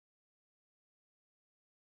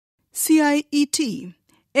CIET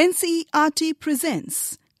NCERT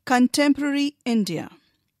presents Contemporary India.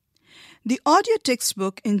 The audio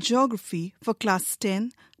textbook in Geography for Class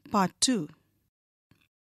 10, Part 2.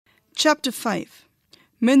 Chapter 5.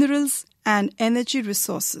 Minerals and Energy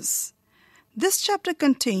Resources. This chapter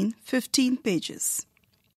contains 15 pages.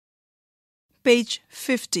 Page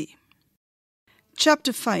 50.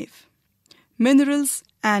 Chapter 5. Minerals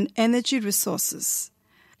and Energy Resources.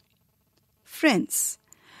 Friends,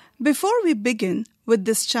 before we begin with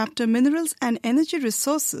this chapter, Minerals and Energy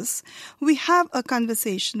Resources, we have a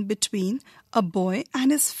conversation between a boy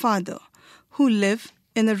and his father who live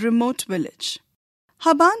in a remote village.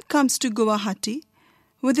 Haban comes to Guwahati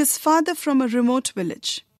with his father from a remote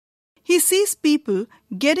village. He sees people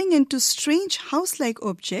getting into strange house-like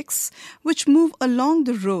objects which move along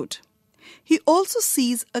the road. He also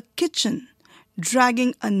sees a kitchen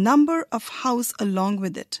dragging a number of houses along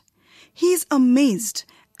with it. He is amazed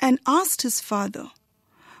and asked his father,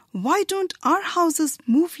 "Why don't our houses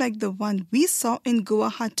move like the one we saw in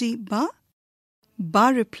Guwahati, Ba?"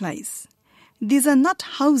 Ba replies, "These are not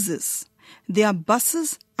houses, they are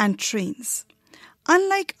buses and trains.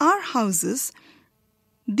 Unlike our houses,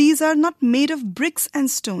 these are not made of bricks and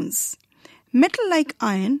stones. Metal like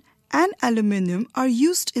iron and aluminium are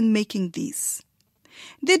used in making these.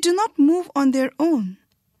 They do not move on their own.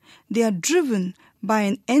 They are driven by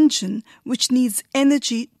an engine which needs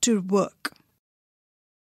energy to work."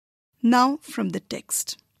 Now from the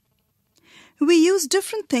text. We use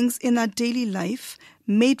different things in our daily life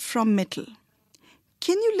made from metal.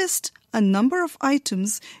 Can you list a number of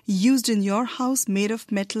items used in your house made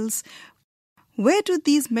of metals? Where do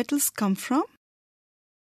these metals come from?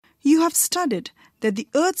 You have studied that the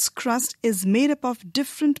Earth's crust is made up of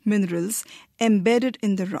different minerals embedded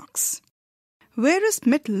in the rocks. Various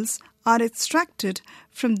metals are extracted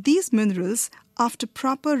from these minerals after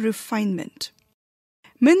proper refinement.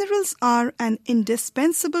 Minerals are an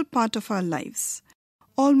indispensable part of our lives.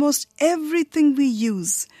 Almost everything we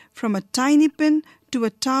use, from a tiny pin to a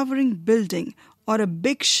towering building or a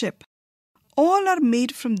big ship, all are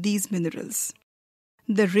made from these minerals.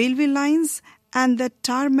 The railway lines and the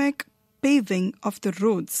tarmac paving of the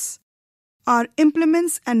roads. Our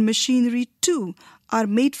implements and machinery too are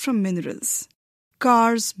made from minerals.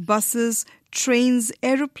 Cars, buses, trains,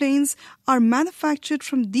 aeroplanes are manufactured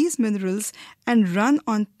from these minerals and run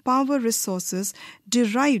on power resources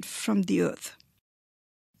derived from the earth.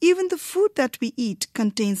 Even the food that we eat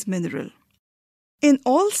contains mineral. In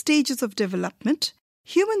all stages of development,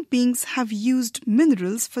 human beings have used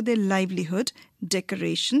minerals for their livelihood,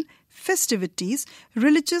 decoration, festivities,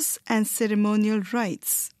 religious and ceremonial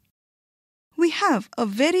rites. We have a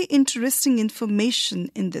very interesting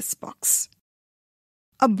information in this box.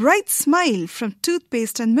 A bright smile from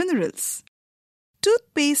toothpaste and minerals.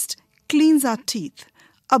 Toothpaste cleans our teeth.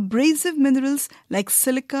 Abrasive minerals like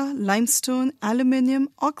silica, limestone, aluminium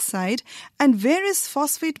oxide, and various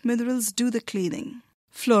phosphate minerals do the cleaning.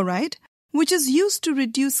 Fluoride, which is used to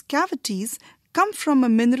reduce cavities, come from a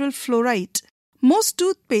mineral fluorite. Most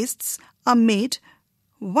toothpastes are made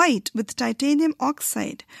white with titanium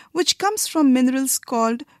oxide, which comes from minerals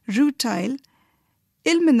called rutile,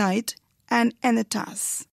 ilmenite, and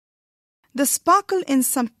anatase. The sparkle in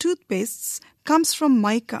some toothpastes comes from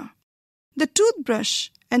mica. The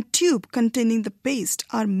toothbrush and tube containing the paste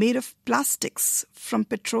are made of plastics from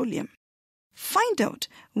petroleum. Find out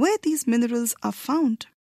where these minerals are found.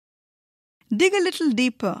 Dig a little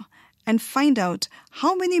deeper and find out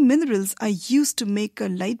how many minerals are used to make a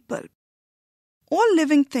light bulb. All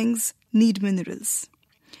living things need minerals.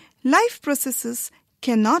 Life processes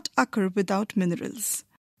cannot occur without minerals.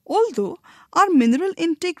 Although our mineral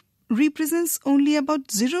intake represents only about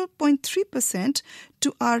 0.3%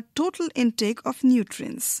 to our total intake of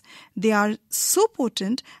nutrients, they are so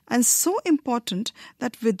potent and so important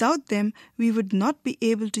that without them we would not be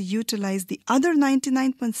able to utilize the other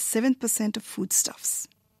 99.7% of foodstuffs.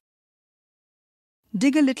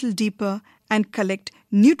 Dig a little deeper and collect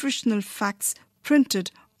nutritional facts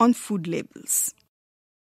printed on food labels.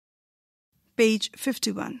 Page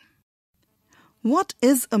 51. What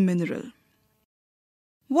is a mineral?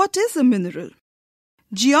 What is a mineral?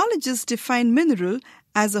 Geologists define mineral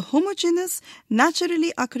as a homogeneous,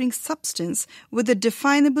 naturally occurring substance with a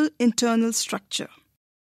definable internal structure.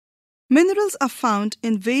 Minerals are found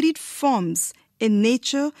in varied forms in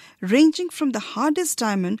nature, ranging from the hardest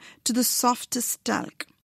diamond to the softest talc.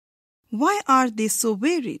 Why are they so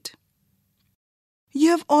varied? You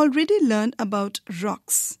have already learned about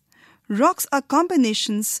rocks. Rocks are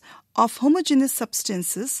combinations of homogeneous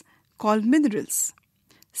substances called minerals.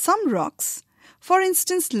 Some rocks, for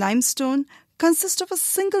instance limestone, consist of a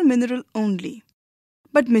single mineral only,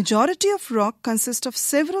 but majority of rock consist of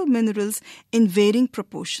several minerals in varying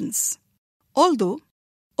proportions. Although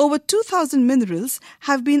over 2,000 minerals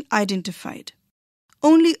have been identified,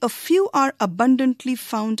 only a few are abundantly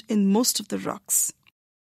found in most of the rocks.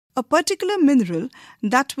 A particular mineral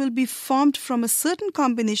that will be formed from a certain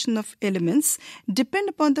combination of elements depend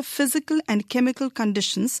upon the physical and chemical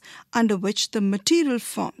conditions under which the material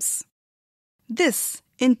forms. This,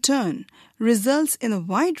 in turn, results in a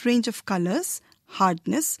wide range of colors,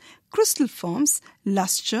 hardness, crystal forms,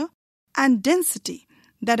 luster, and density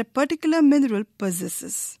that a particular mineral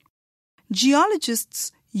possesses.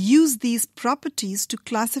 Geologists use these properties to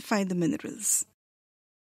classify the minerals.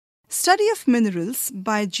 Study of minerals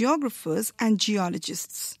by geographers and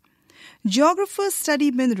geologists. Geographers study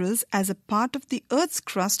minerals as a part of the Earth's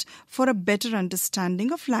crust for a better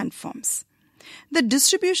understanding of landforms. The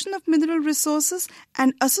distribution of mineral resources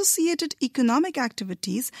and associated economic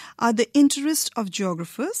activities are the interest of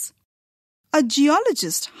geographers. A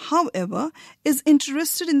geologist, however, is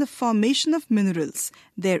interested in the formation of minerals,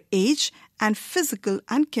 their age, and physical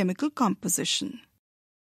and chemical composition.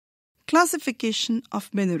 Classification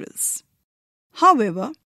of minerals.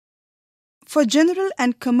 However, for general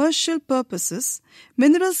and commercial purposes,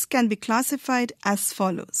 minerals can be classified as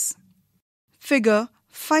follows. Figure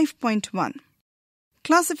 5.1.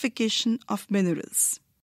 Classification of minerals.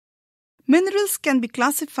 Minerals can be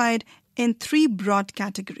classified in three broad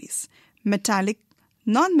categories: metallic,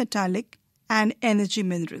 non-metallic, and energy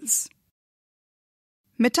minerals.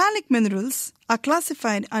 Metallic minerals are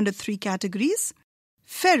classified under three categories: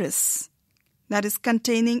 ferrous, that is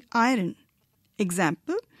containing iron.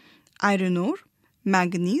 Example, iron ore,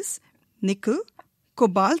 manganese, nickel,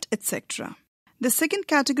 cobalt, etc. The second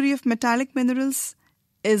category of metallic minerals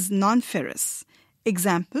is non-ferrous.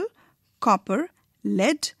 Example, copper,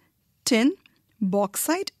 lead, tin,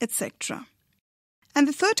 bauxite, etc. And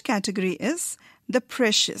the third category is the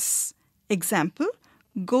precious. Example,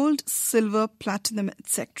 gold, silver, platinum,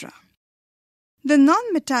 etc. The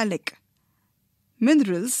non-metallic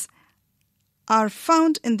minerals are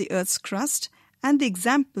found in the Earth's crust, and the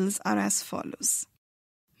examples are as follows: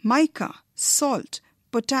 mica, salt,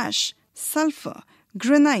 potash, sulfur,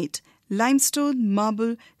 granite, limestone,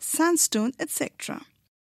 marble, sandstone, etc.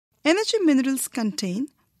 Energy minerals contain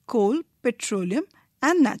coal, petroleum,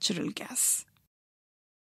 and natural gas.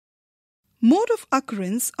 Mode of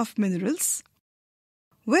occurrence of minerals.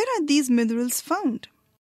 Where are these minerals found?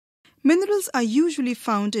 Minerals are usually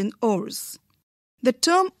found in ores. The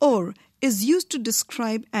term ore is used to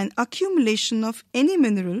describe an accumulation of any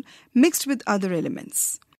mineral mixed with other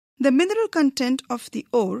elements. The mineral content of the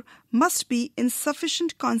ore must be in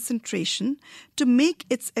sufficient concentration to make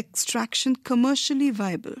its extraction commercially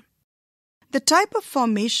viable. The type of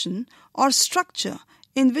formation or structure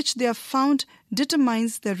in which they are found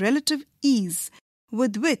determines the relative ease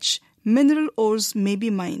with which mineral ores may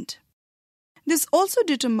be mined. This also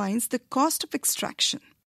determines the cost of extraction.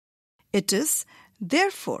 It is,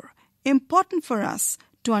 therefore, important for us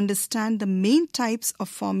to understand the main types of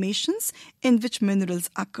formations in which minerals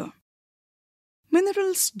occur.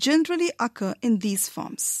 Minerals generally occur in these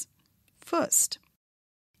forms. First,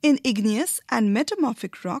 in igneous and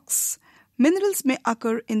metamorphic rocks, minerals may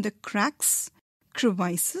occur in the cracks,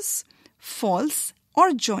 crevices, faults,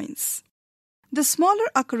 or joints. The smaller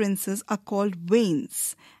occurrences are called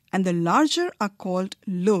veins, and the larger are called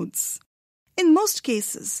lodes. In most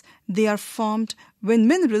cases, they are formed when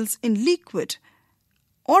minerals in liquid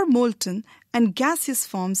or molten and gaseous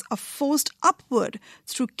forms are forced upward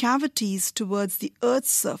through cavities towards the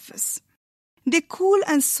Earth's surface. They cool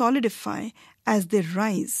and solidify as they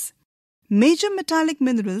rise. Major metallic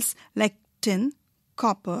minerals like tin,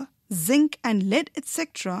 copper, zinc, and lead,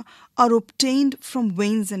 etc. are obtained from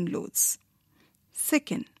veins and lodes.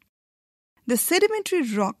 Second, the sedimentary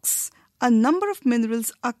rocks, a number of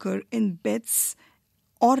minerals occur in beds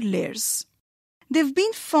or layers. They've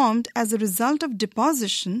been formed as a result of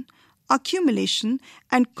deposition, accumulation,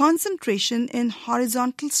 and concentration in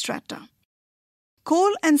horizontal strata.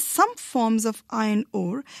 Coal and some forms of iron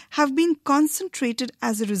ore have been concentrated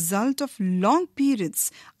as a result of long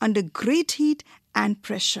periods under great heat and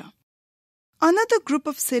pressure. Another group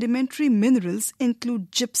of sedimentary minerals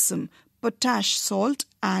include gypsum, potash salt,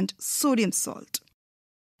 and sodium salt.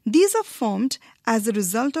 These are formed as a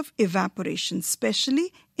result of evaporation,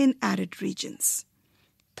 especially in arid regions.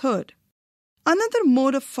 Third, another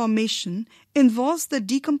mode of formation involves the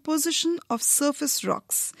decomposition of surface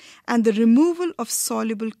rocks and the removal of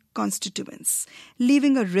soluble constituents,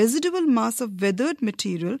 leaving a residual mass of weathered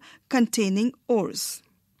material containing ores.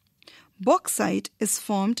 Bauxite is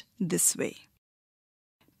formed this way.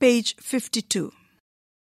 Page 52.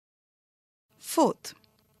 Fourth,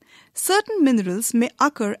 certain minerals may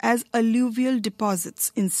occur as alluvial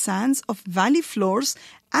deposits in sands of valley floors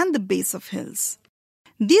and the base of hills.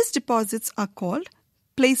 These deposits are called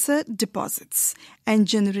placer deposits and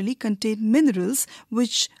generally contain minerals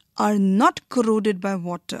which are not corroded by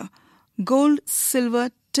water. Gold, silver,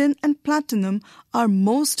 tin and platinum are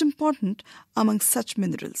most important among such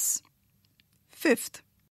minerals. Fifth,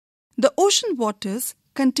 the ocean waters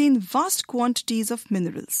contain vast quantities of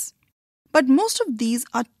minerals, but most of these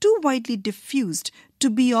are too widely diffused to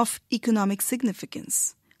be of economic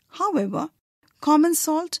significance. However, common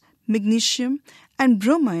salt, magnesium and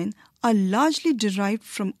bromine are largely derived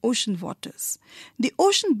from ocean waters. The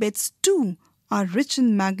ocean beds too are rich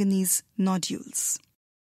in manganese nodules.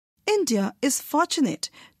 India is fortunate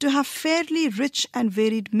to have fairly rich and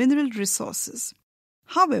varied mineral resources.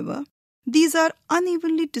 However, these are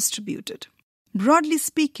unevenly distributed. Broadly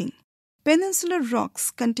speaking, peninsular rocks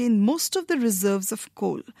contain most of the reserves of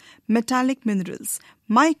coal, metallic minerals,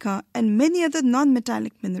 mica, and many other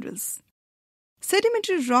non-metallic minerals.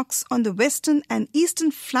 Sedimentary rocks on the western and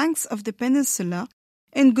eastern flanks of the peninsula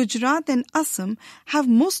in Gujarat and Assam have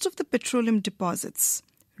most of the petroleum deposits.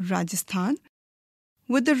 Rajasthan,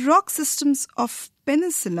 with the rock systems of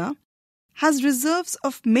peninsula, has reserves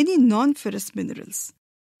of many non-ferrous minerals.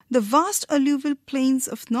 The vast alluvial plains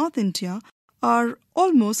of North India are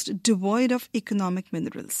almost devoid of economic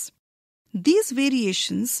minerals. These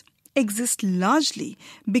variations exist largely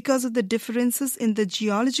because of the differences in the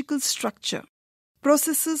geological structure,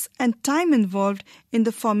 processes and time involved in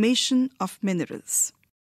the formation of minerals.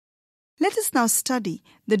 Let us now study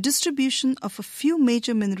the distribution of a few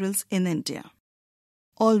major minerals in India.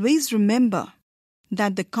 Always remember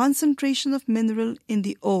that the concentration of mineral in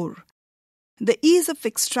the ore, the ease of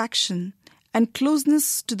extraction, and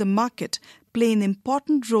closeness to the market play an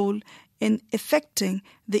important role in affecting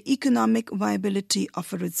the economic viability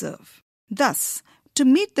of a reserve. Thus, to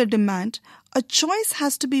meet the demand, a choice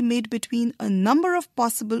has to be made between a number of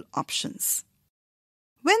possible options.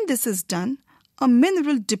 When this is done, a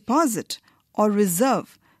mineral deposit or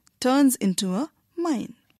reserve turns into a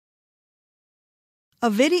mine. A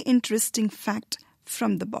very interesting fact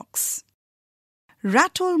from the box.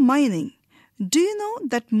 Rat hole mining. Do you know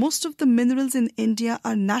that most of the minerals in India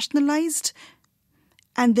are nationalized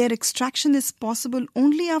and their extraction is possible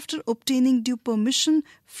only after obtaining due permission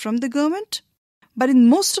from the government? But in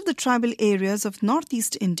most of the tribal areas of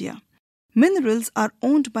northeast India, minerals are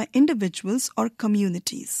owned by individuals or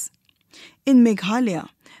communities. In Meghalaya,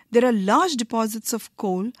 there are large deposits of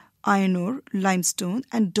coal, iron ore, limestone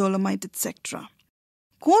and dolomite, etc.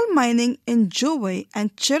 Coal mining in Jowai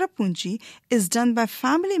and Cherrapunji is done by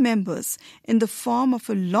family members in the form of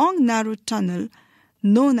a long narrow tunnel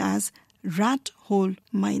known as rat hole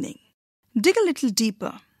mining. Dig a little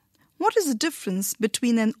deeper. What is the difference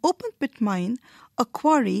between an open pit mine, a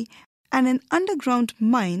quarry, and an underground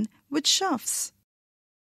mine with shafts?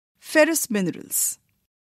 Ferrous minerals.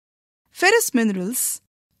 Ferrous minerals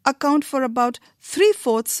account for about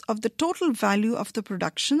 3/4 of the total value of the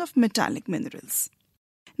production of metallic minerals.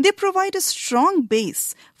 They provide a strong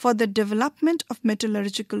base for the development of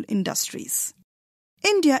metallurgical industries.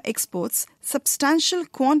 India exports substantial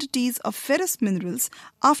quantities of ferrous minerals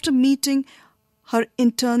after meeting her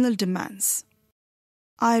internal demands.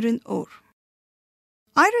 Iron ore.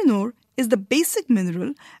 Iron ore is the basic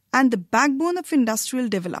mineral and the backbone of industrial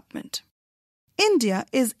development. India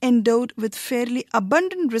is endowed with fairly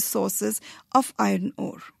abundant resources of iron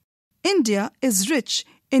ore. India is rich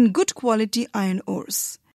in good quality iron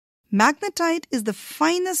ores. Magnetite is the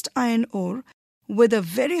finest iron ore with a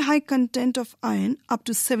very high content of iron up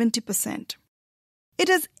to 70%. It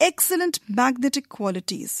has excellent magnetic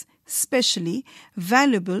qualities, especially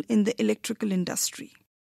valuable in the electrical industry.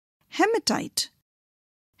 Hematite.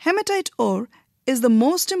 Hematite ore is the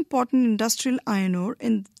most important industrial iron ore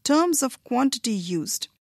in terms of quantity used,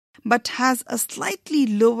 but has a slightly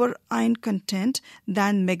lower iron content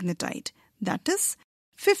than magnetite, that is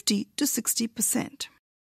 50 to 60%.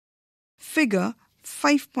 Figure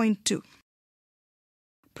 5.2.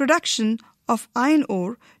 Production of iron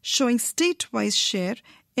ore showing state-wise share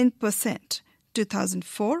in percent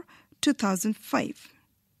 2004-2005.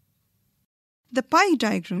 The pie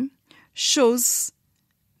diagram shows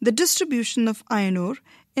the distribution of iron ore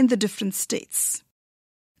in the different states.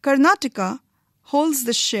 Karnataka holds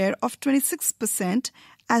the share of 26%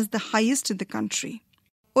 as the highest in the country.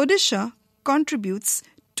 Odisha contributes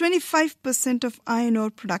 25% of iron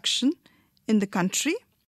ore production in the country,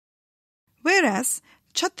 whereas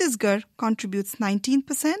Chhattisgarh contributes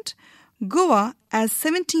 19%, Goa as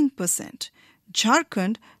 17%,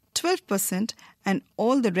 Jharkhand 12%, and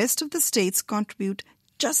all the rest of the states contribute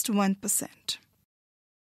just 1%.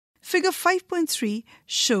 Figure 5.3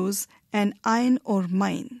 shows an iron ore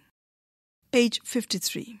mine. Page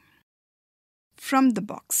 53. From the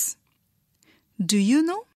box. Do you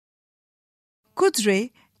know?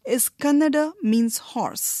 Kudre is Kannada means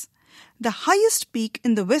horse. The highest peak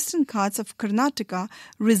in the western Ghats of Karnataka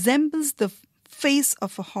resembles the face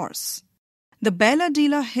of a horse. The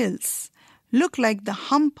Bailadila hills look like the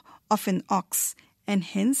hump of an ox, and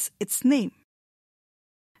hence its name.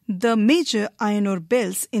 The major iron ore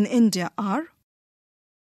belts in India are: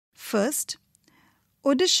 first,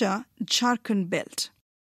 Odisha Jharkhand belt.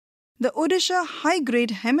 The Odisha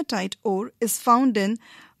high-grade hematite ore is found in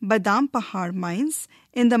Badam Pahar mines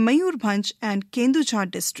in the Mayurbhanj and Kendujhar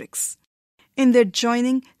districts. In the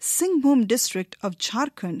adjoining Singhbhum district of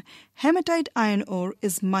Jharkhand, hematite iron ore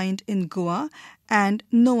is mined in Goa and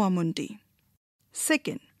Noamundi.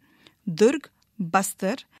 Second, Durg,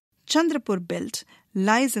 Bastar, Chandrapur belt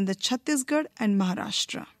lies in the Chhattisgarh and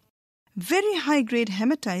Maharashtra. Very high-grade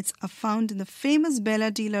hematites are found in the famous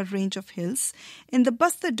Bailadila range of hills in the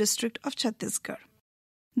Bastar district of Chhattisgarh.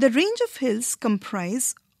 The range of hills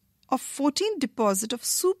comprise of 14 deposits of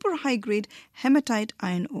super high-grade hematite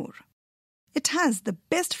iron ore. It has the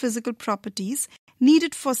best physical properties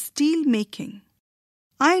needed for steel making.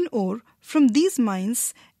 Iron ore from these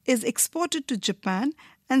mines is exported to Japan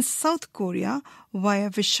and South Korea via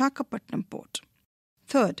Visakhapatnam port.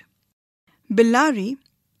 Third, Bellary,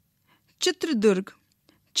 Chitradurg,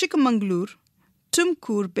 Chikmagalur,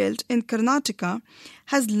 Tumkur belt in Karnataka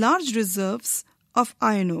has large reserves of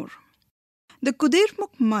iron ore. The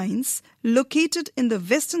Kudermukh mines located in the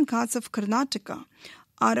western Ghats of Karnataka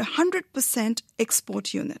are a 100%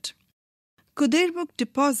 export unit. Kudermukh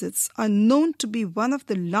deposits are known to be one of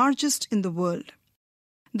the largest in the world.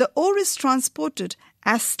 The ore is transported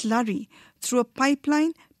as slurry through a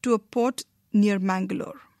pipeline to a port near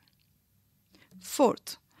Mangalore.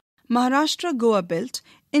 Fourth, Maharashtra Goa belt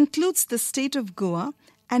includes the state of Goa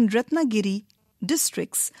and Ratnagiri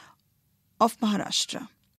districts of Maharashtra.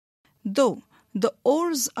 Though the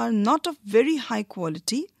ores are not of very high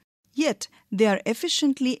quality, yet they are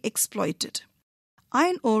efficiently exploited.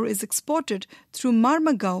 Iron ore is exported through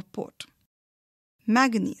Marmagaon port.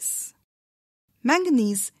 Manganese.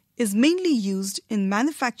 Manganese is mainly used in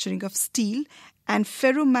manufacturing of steel and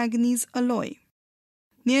ferromanganese alloy.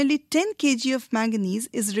 Nearly 10 kg of manganese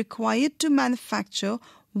is required to manufacture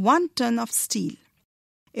 1 ton of steel.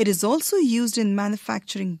 It is also used in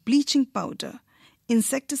manufacturing bleaching powder,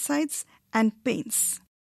 insecticides, and paints.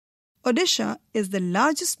 Odisha is the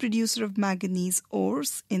largest producer of manganese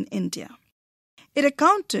ores in India. It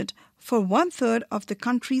accounted for 1/3 of the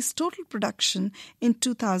country's total production in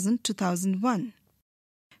 2000-2001.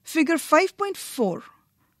 Figure 5.4.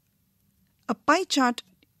 A pie chart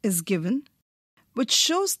is given which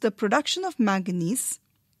shows the production of manganese,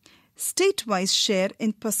 state-wise share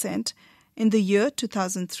in percent in the year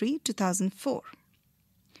 2003-2004.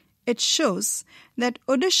 It shows that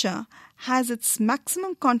Odisha has its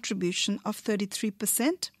maximum contribution of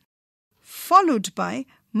 33%, followed by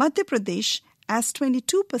Madhya Pradesh as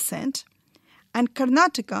 22% and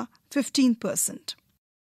Karnataka 15%.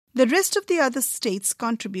 The rest of the other states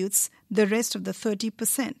contributes the rest of the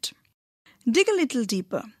 30%. Dig a little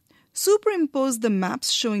deeper. Superimpose the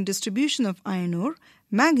maps showing distribution of iron ore,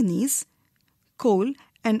 manganese, coal,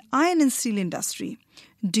 and iron and steel industry.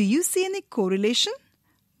 Do you see any correlation?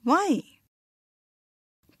 Why?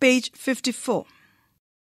 Page 54.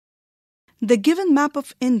 The given map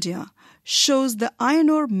of India shows the iron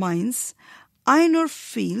ore mines, iron ore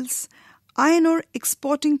fields, iron ore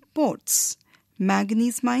exporting ports,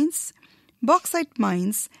 manganese mines, bauxite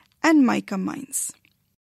mines, and mica mines.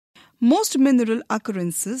 Most mineral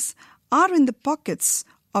occurrences are in the pockets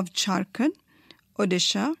of Jharkhand,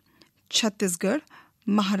 Odisha, Chhattisgarh,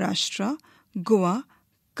 Maharashtra, Goa,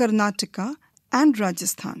 Karnataka, and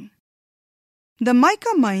Rajasthan. The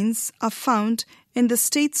mica mines are found in the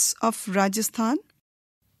states of Rajasthan,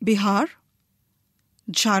 Bihar,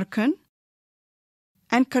 Jharkhand,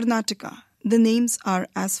 and Karnataka. The names are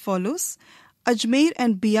as follows: Ajmer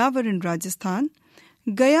and Biawar in Rajasthan,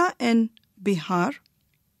 Gaya in Bihar,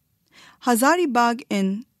 Hazaribagh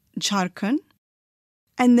in Jharkhand,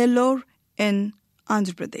 and Nellore in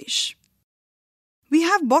Andhra Pradesh. We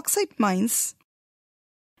have bauxite mines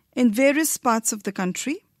in various parts of the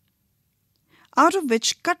country, out of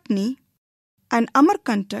which Katni and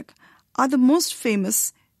Amarkantak are the most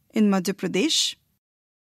famous in Madhya Pradesh.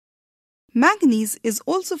 Manganese is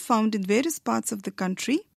also found in various parts of the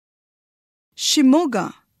country.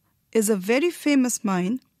 Shimoga is a very famous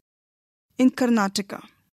mine in Karnataka,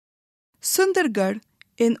 Sundargarh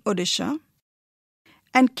in Odisha,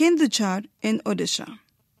 and Kendujhar in Odisha.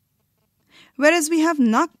 Whereas we have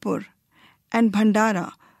Nagpur and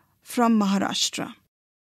Bhandara from Maharashtra.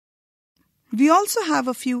 We also have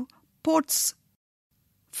a few ports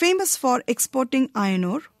famous for exporting iron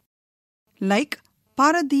ore, like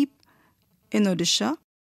Paradeep in Odisha,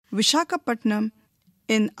 Vishakhapatnam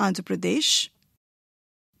in Andhra Pradesh,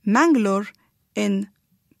 Mangalore in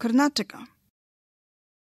Karnataka.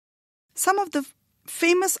 Some of the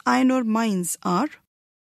famous iron ore mines are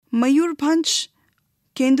Mayurbhanj,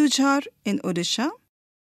 Kendujhar in Odisha,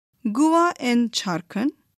 Guva in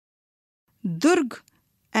Jharkhand, Durg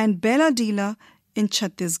and Beladila in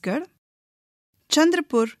Chhattisgarh,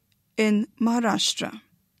 Chandrapur in Maharashtra,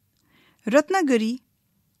 Ratnagiri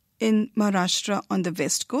in Maharashtra on the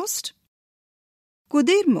west coast,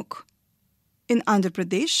 Kudirmukh in Andhra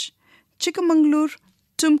Pradesh, Chikmagalur,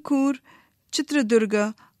 Tumkur,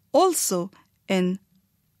 Chitradurga also in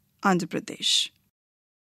Andhra Pradesh.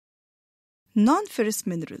 Non-ferrous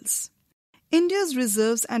minerals. India's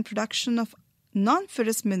reserves and production of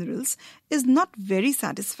non-ferrous minerals is not very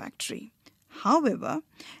satisfactory. However,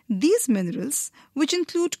 these minerals, which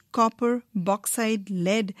include copper, bauxite,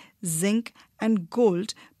 lead, zinc, and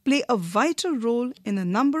gold, play a vital role in a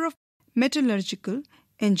number of metallurgical,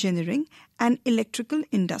 engineering, and electrical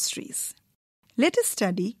industries. Let us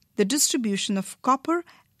study the distribution of copper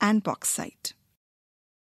and bauxite.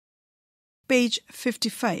 Page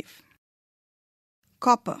 55.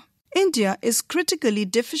 Copper. India is critically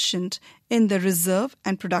deficient in the reserve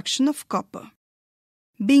and production of copper.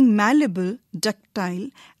 Being malleable, ductile,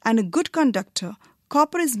 and a good conductor,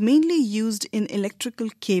 copper is mainly used in electrical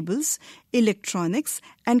cables, electronics,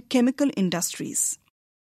 and chemical industries.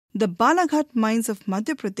 The Balaghat mines of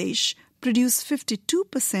Madhya Pradesh produce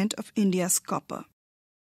 52% of India's copper.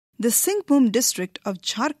 The Singhbhum district of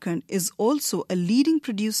Jharkhand is also a leading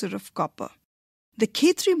producer of copper. The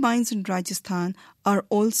Khetri mines in Rajasthan are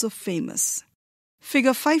also famous.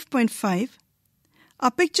 Figure 5.5,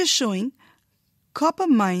 a picture showing copper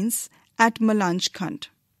mines at Malanjkhand.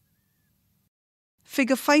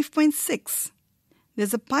 Figure 5.6,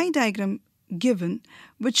 there's a pie diagram given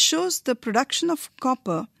which shows the production of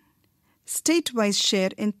copper state-wise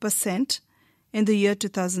share in percent in the year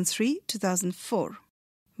 2003-2004,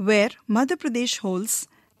 where Madhya Pradesh holds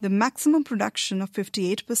the maximum production of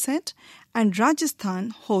 58% and Rajasthan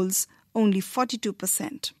holds only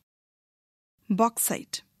 42%.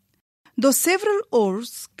 Bauxite. Though several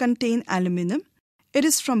ores contain aluminium, it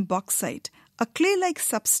is from bauxite, a clay-like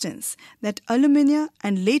substance, that alumina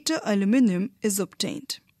and later aluminium is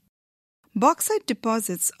obtained. Bauxite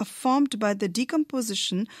deposits are formed by the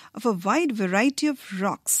decomposition of a wide variety of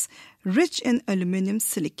rocks rich in aluminium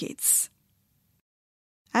silicates.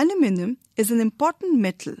 Aluminium is an important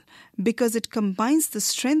metal because it combines the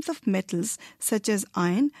strength of metals such as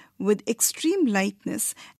iron with extreme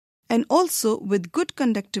lightness and also with good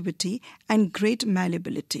conductivity and great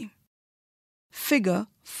malleability. Figure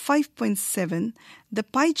 5.7, the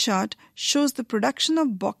pie chart shows the production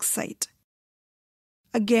of bauxite.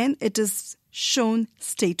 Again, it is shown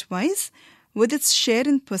state-wise with its share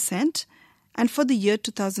in percent and for the year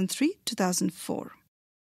 2003-2004.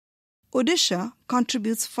 Odisha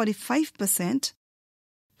contributes 45%,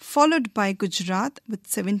 followed by Gujarat with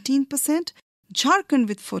 17%, Jharkhand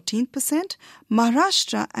with 14%,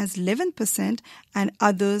 Maharashtra as 11%, and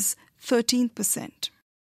others 13%.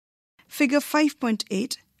 Figure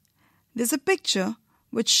 5.8, there's a picture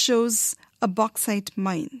which shows a bauxite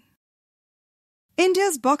mine.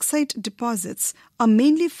 India's bauxite deposits are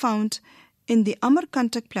mainly found in the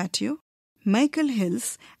Amarkantak Plateau, Maikal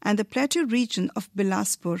Hills, and the plateau region of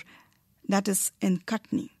Bilaspur, that is in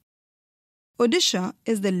Katni. Odisha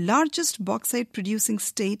is the largest bauxite producing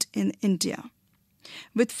state in India,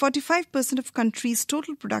 with 45% of country's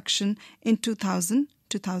total production in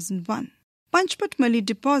 2000-2001. Panchpatmali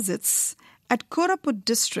deposits at Koraput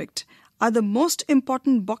district are the most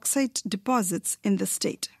important bauxite deposits in the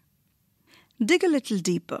state. Dig a little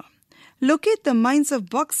deeper. Locate the mines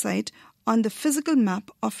of bauxite on the physical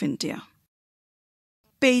map of India.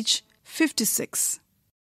 Page 56.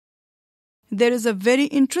 There is a very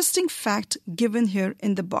interesting fact given here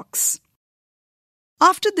in the box.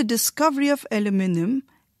 After the discovery of aluminium,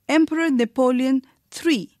 Emperor Napoleon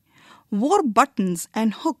III wore buttons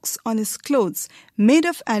and hooks on his clothes made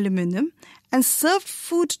of aluminium and served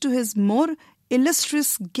food to his more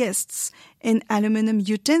illustrious guests in aluminium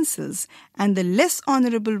utensils, and the less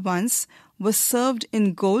honorable ones were served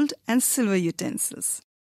in gold and silver utensils.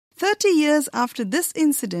 30 years after this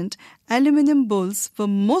incident, aluminium bowls were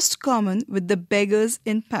most common with the beggars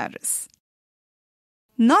in Paris.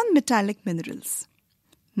 Non-metallic minerals.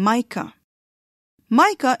 Mica.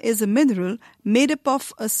 Mica is a mineral made up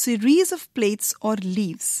of a series of plates or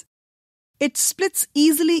leaves. It splits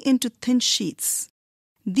easily into thin sheets.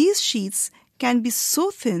 These sheets can be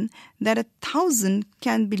so thin that 1,000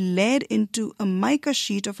 can be layered into a mica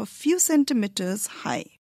sheet of a few centimeters high.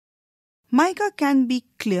 Mica can be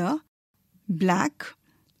clear, black,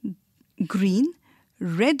 green,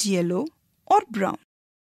 red-yellow, or brown.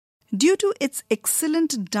 Due to its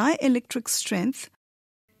excellent dielectric strength,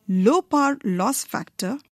 low power loss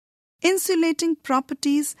factor, insulating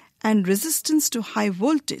properties, and resistance to high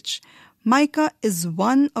voltage, mica is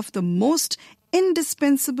one of the most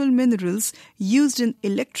indispensable minerals used in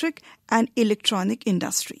electric and electronic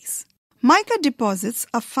industries. Mica deposits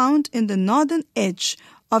are found in the northern edge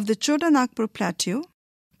of the Chota Nagpur Plateau.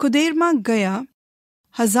 Koderma Gaya,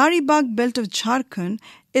 Hazaribagh belt of Jharkhand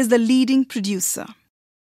is the leading producer.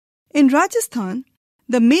 In Rajasthan,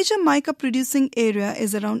 the major mica producing area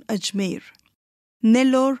is around Ajmer.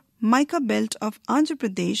 Nellore mica belt of Andhra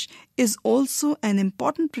Pradesh is also an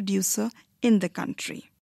important producer in the country.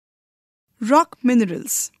 Rock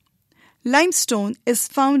minerals. Limestone is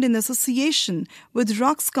found in association with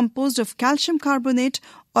rocks composed of calcium carbonate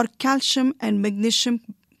or calcium and magnesium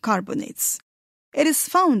carbonates. It is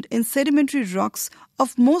found in sedimentary rocks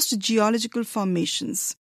of most geological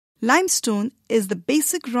formations. Limestone is the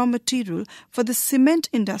basic raw material for the cement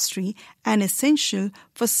industry and essential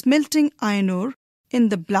for smelting iron ore in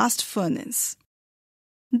the blast furnace.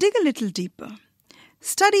 Dig a little deeper.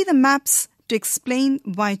 Study the maps to explain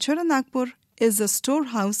why Chota Nagpur is a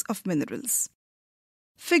storehouse of minerals.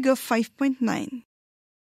 Figure 5.9.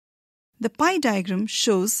 The pie diagram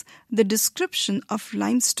shows the description of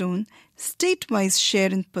limestone state-wise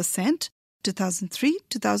share in percent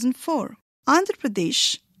 2003-2004. Andhra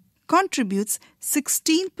Pradesh contributes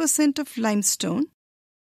 16% of limestone,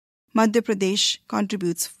 Madhya Pradesh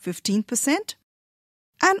contributes 15%,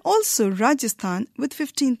 and also Rajasthan with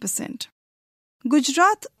 15%.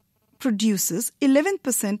 Gujarat produces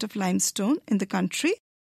 11% of limestone in the country,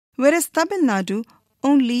 whereas Tamil Nadu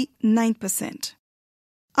only 9%.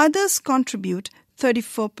 Others contribute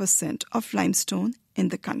 34% of limestone in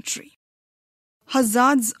the country.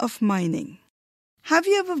 Hazards of mining. Have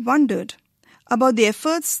you ever wondered about the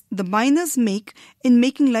efforts the miners make in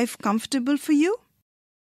making life comfortable for you?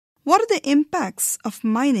 What are the impacts of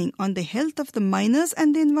mining on the health of the miners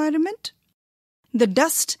and the environment? The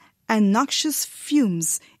dust and noxious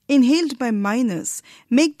fumes inhaled by miners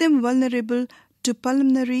make them vulnerable to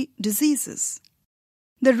pulmonary diseases.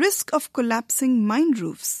 The risk of collapsing mine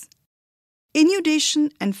roofs.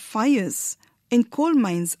 Inundation and fires in coal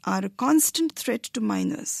mines are a constant threat to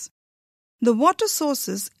miners. The water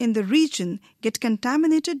sources in the region get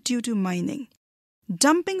contaminated due to mining.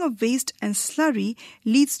 Dumping of waste and slurry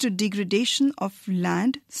leads to degradation of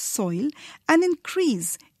land, soil, and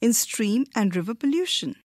increase in stream and river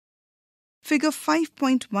pollution. Figure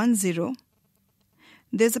 5.10.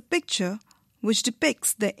 There's a picture which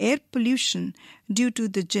depicts the air pollution due to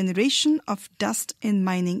the generation of dust in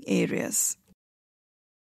mining areas.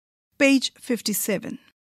 Page 57.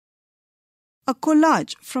 A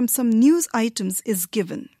collage from some news items is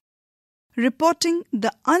given, reporting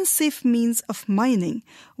the unsafe means of mining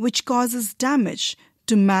which causes damage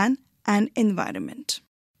to man and environment.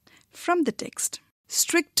 From the text,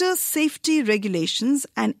 stricter safety regulations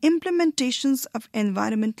and implementations of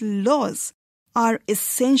environmental laws are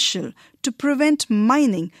essential to prevent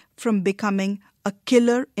mining from becoming a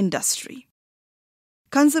killer industry.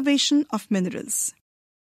 Conservation of minerals.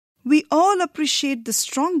 We all appreciate the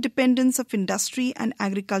strong dependence of industry and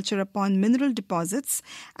agriculture upon mineral deposits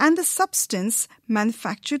and the substance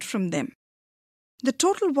manufactured from them. The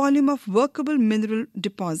total volume of workable mineral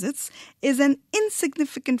deposits is an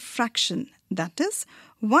insignificant fraction, that is,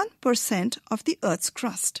 1% of the Earth's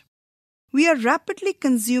crust. We are rapidly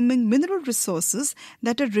consuming mineral resources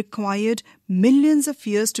that are required millions of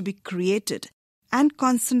years to be created and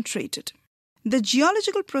concentrated. The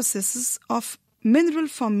geological processes of mineral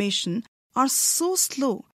formation are so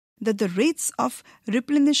slow that the rates of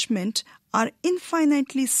replenishment are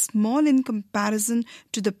infinitely small in comparison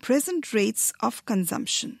to the present rates of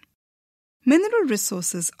consumption. Mineral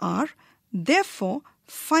resources are, therefore,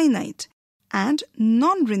 finite and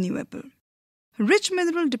non-renewable. Rich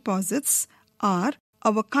mineral deposits are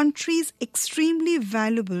our country's extremely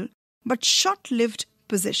valuable but short-lived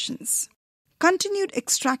possessions. Continued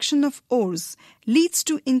extraction of ores leads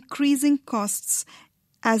to increasing costs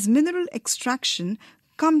as mineral extraction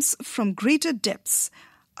comes from greater depths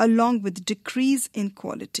along with decrease in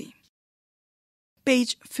quality.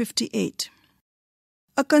 Page 58.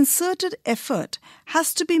 A concerted effort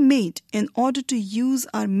has to be made in order to use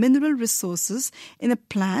our mineral resources in a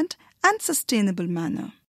planned and sustainable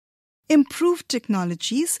manner. Improved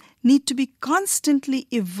technologies need to be constantly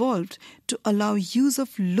evolved to allow use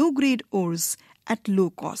of low-grade ores at low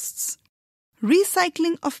costs.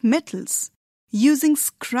 Recycling of metals, using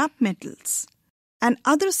scrap metals, and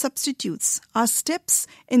other substitutes are steps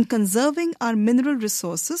in conserving our mineral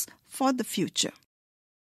resources for the future.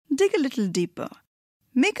 Dig a little deeper.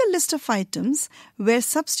 Make a list of items where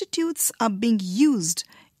substitutes are being used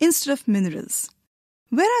instead of minerals.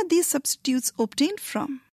 Where are these substitutes obtained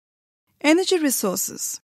from? Energy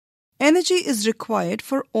resources. Energy is required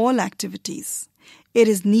for all activities. It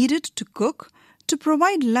is needed to cook, to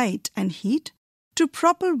provide light and heat, to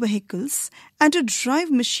propel vehicles, and to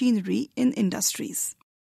drive machinery in industries.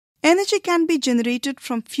 Energy can be generated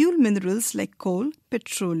from fuel minerals like coal,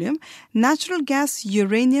 petroleum, natural gas,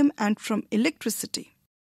 uranium, and from electricity.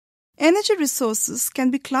 Energy resources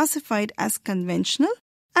can be classified as conventional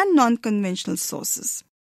and non-conventional sources.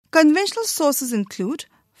 Conventional sources include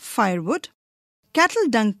firewood, cattle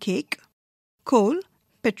dung cake, coal,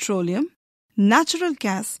 petroleum, natural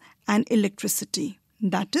gas, and electricity,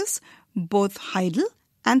 that is, both hydel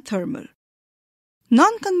and thermal.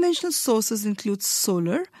 Non-conventional sources include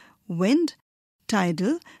solar, wind,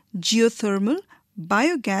 tidal, geothermal,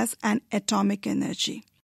 biogas, and atomic energy.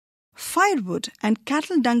 Firewood and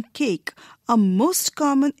cattle dung cake are most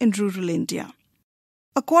common in rural India.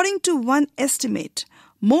 According to one estimate,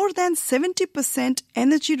 more than 70%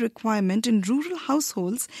 energy requirement in rural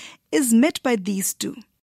households is met by these two.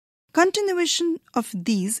 Continuation of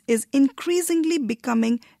these is increasingly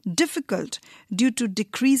becoming difficult due to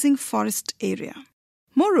decreasing forest area.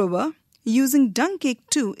 Moreover, using dung cake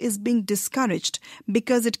too is being discouraged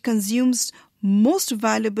because it consumes most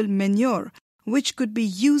valuable manure which could be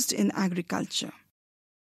used in agriculture.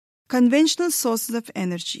 Conventional sources of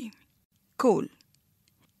energy. Coal.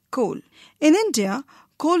 In India,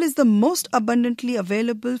 coal is the most abundantly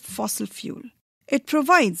available fossil fuel. It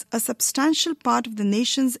provides a substantial part of the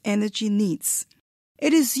nation's energy needs.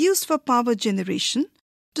 It is used for power generation,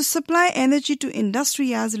 to supply energy to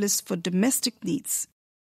industry as well as for domestic needs.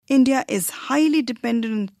 India is highly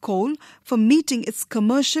dependent on coal for meeting its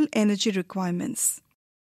commercial energy requirements.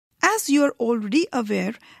 As you are already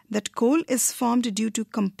aware that coal is formed due to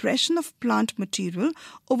compression of plant material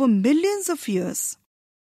over millions of years.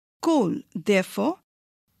 Coal, therefore,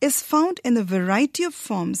 is found in a variety of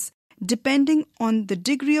forms depending on the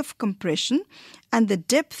degree of compression and the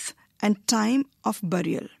depth and time of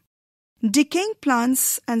burial. Decaying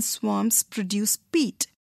plants and swamps produce peat,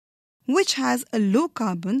 which has a low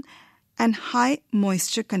carbon and high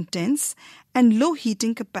moisture contents and low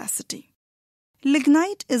heating capacity.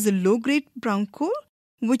 Lignite is a low-grade brown coal,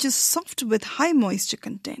 which is soft with high moisture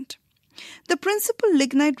content. The principal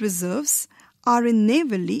lignite reserves are in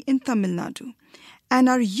Neyveli in Tamil Nadu and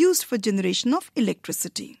are used for generation of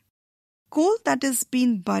electricity. Coal that has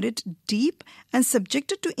been buried deep and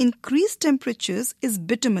subjected to increased temperatures is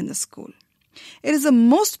bituminous coal. It is the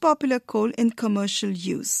most popular coal in commercial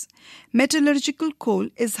use. Metallurgical coal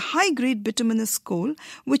is high-grade bituminous coal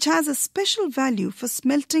which has a special value for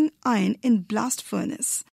smelting iron in blast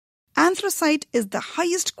furnace. Anthracite is the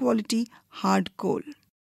highest quality hard coal.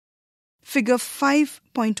 Figure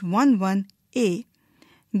 5.11a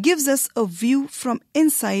gives us a view from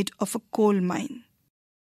inside of a coal mine.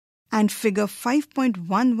 And figure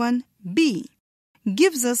 5.11b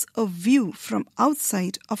gives us a view from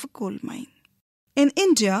outside of a coal mine. In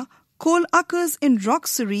India, coal occurs in rock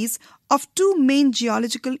series of two main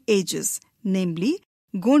geological ages, namely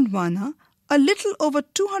Gondwana, a little over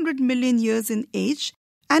 200 million years in age,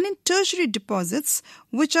 and in tertiary deposits,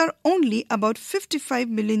 which are only about 55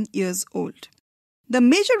 million years old. The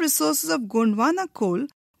major resources of Gondwana coal,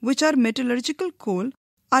 which are metallurgical coal,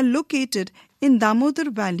 are located in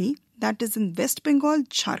Damodar Valley, that is in West Bengal,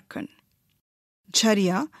 Jharkhand.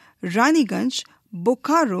 Jharia, Raniganj,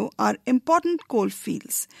 Bokaro are important coal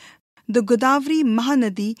fields. The Godavari,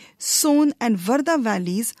 Mahanadi, Son and Varda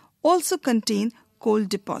valleys also contain coal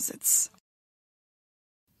deposits.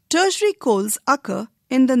 Tertiary coals occur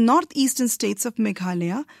in the northeastern states of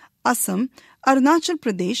Meghalaya, Assam, Arunachal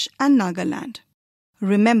Pradesh and Nagaland.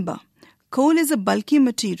 Remember, coal is a bulky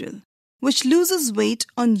material which loses weight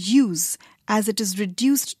on use as it is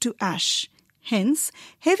reduced to ash. Hence,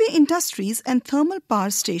 heavy industries and thermal power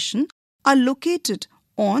stations are located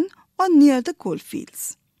on or near the coal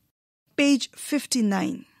fields. Page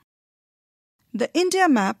 59. The India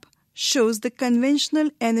map shows the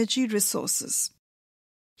conventional energy resources.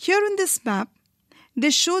 Here in this map,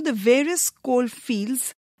 they show the various coal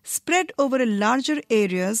fields spread over larger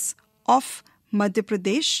areas of Madhya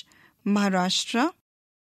Pradesh, Maharashtra,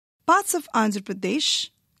 parts of Andhra Pradesh,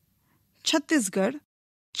 Chhattisgarh,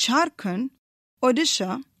 Jharkhand,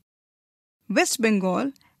 Odisha, West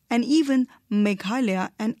Bengal, and even Meghalaya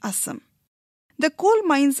and Assam. The coal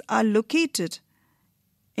mines are located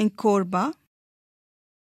in Korba,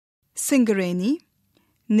 Singareni,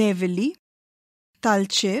 Neyveli,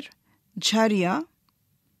 Talcher, Jharia,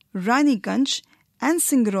 Raniganj, and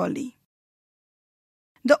Singrauli.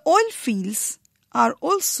 The oil fields are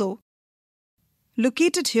also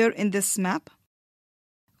located here in this map,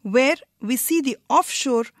 where we see the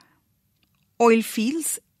offshore oil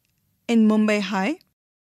fields in Mumbai High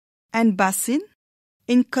and Basin,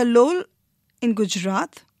 in Kalol in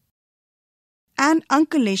Gujarat, and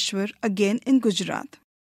Ankleshwar again in Gujarat.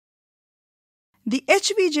 The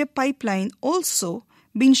HVJ pipeline also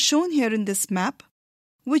been shown here in this map,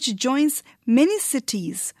 which joins many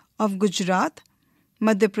cities of Gujarat,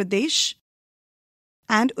 Madhya Pradesh,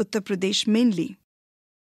 and Uttar Pradesh mainly.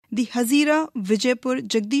 The Hazira Vijaypur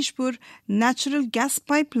Jagdishpur natural gas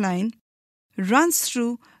pipeline runs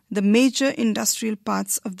through the major industrial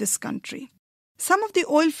parts of this country. Some of the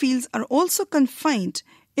oil fields are also confined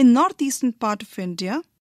in northeastern part of India.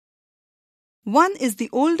 One is the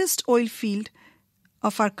oldest oil field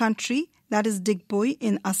of our country, that is Digboi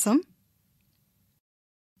in Assam.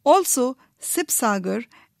 Also Sibsagar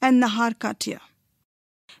and Naharkatia.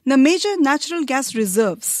 The major natural gas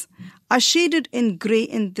reserves are shaded in grey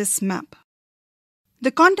in this map. The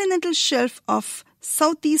continental shelf of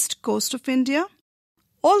southeast coast of India,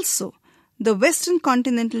 also the western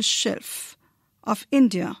continental shelf of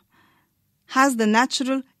India has the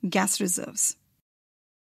natural gas reserves.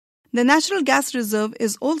 The natural gas reserve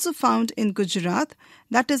is also found in Gujarat,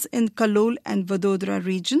 that is in Kalol and Vadodara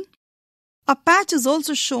region. A patch is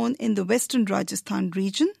also shown in the western Rajasthan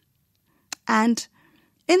region and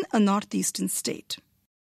in a northeastern state.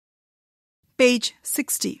 Page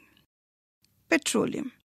 60.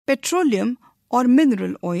 Petroleum. Petroleum or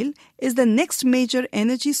mineral oil is the next major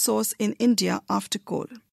energy source in India after coal.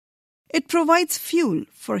 It provides fuel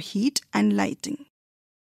for heat and lighting,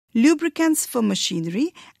 lubricants for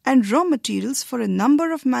machinery, and raw materials for a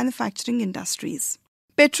number of manufacturing industries.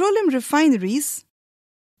 Petroleum refineries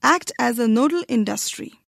act as a nodal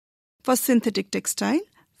industry for synthetic textile,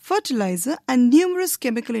 fertilizer, and numerous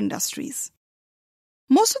chemical industries.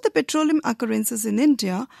 Most of the petroleum occurrences in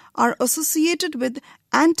India are associated with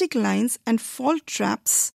anticlines and fault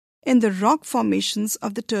traps in the rock formations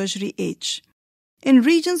of the Tertiary age. In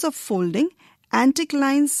regions of folding,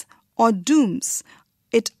 anticlines or dooms,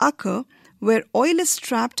 it occur where oil is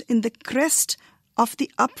trapped in the crest of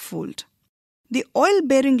the upfold. The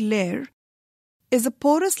oil-bearing layer is a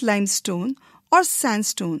porous limestone or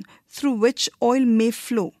sandstone through which oil may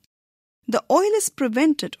flow. The oil is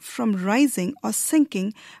prevented from rising or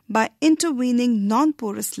sinking by intervening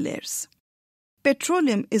non-porous layers.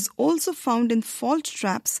 Petroleum is also found in fault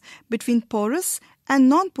traps between porous and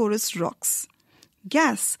non-porous rocks.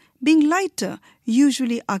 Gas, being lighter,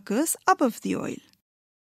 usually occurs above the oil.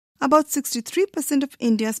 About 63% of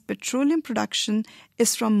India's petroleum production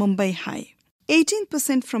is from Mumbai High,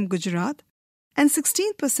 18% from Gujarat, and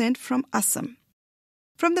 16% from Assam.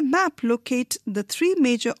 From the map, locate the three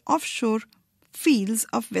major offshore fields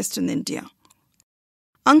of western India.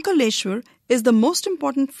 Ankleshwar is the most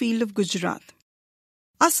important field of Gujarat.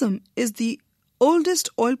 Assam is the oldest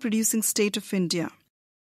oil-producing state of India.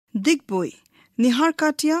 Digboi,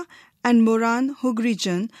 Naharkatia, and Moran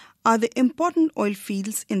Hugrijan are the important oil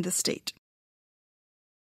fields in the state.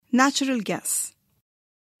 Natural gas.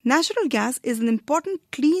 Natural gas is an important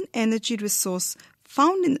clean energy resource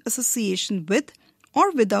found in association with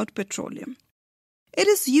or without petroleum. It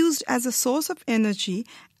is used as a source of energy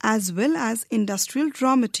as well as industrial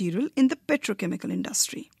raw material in the petrochemical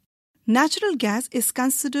industry. Natural gas is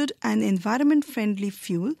considered an environment-friendly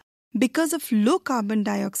fuel because of low carbon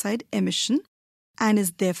dioxide emission and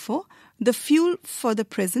is therefore the fuel for the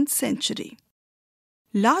present century.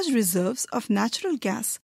 Large reserves of natural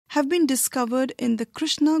gas have been discovered in the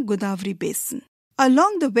Krishna-Godavari basin.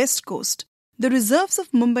 Along the west coast, the reserves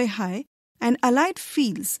of Mumbai High and allied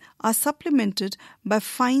fields are supplemented by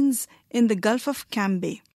finds in the Gulf of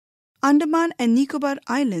Cambay. Andaman and Nicobar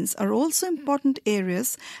Islands are also important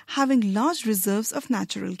areas having large reserves of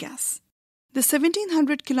natural gas. The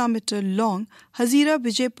 1,700-kilometer-long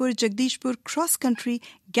Hazira-Vijaypur-Jagdishpur cross-country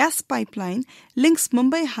gas pipeline links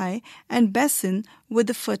Mumbai High and Basin with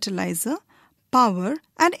the fertilizer, power,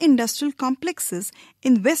 and industrial complexes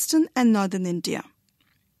in western and northern India.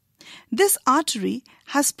 This artery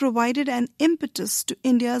has provided an impetus to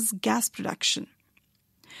India's gas production.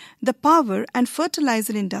 The power and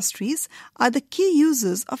fertilizer industries are the key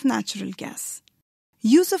users of natural gas.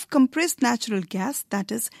 Use of compressed natural gas,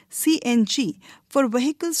 that is CNG, for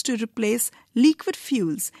vehicles to replace liquid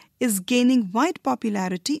fuels is gaining wide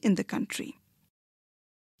popularity in the country.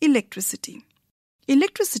 Electricity.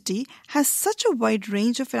 Electricity has such a wide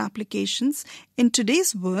range of applications in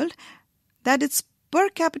today's world that its per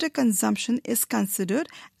capita consumption is considered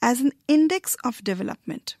as an index of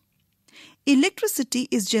development. Electricity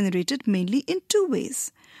is generated mainly in two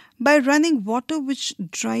ways: by running water, which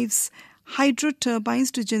drives hydro turbines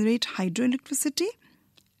to generate hydroelectricity,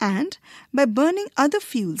 and by burning other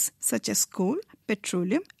fuels such as coal,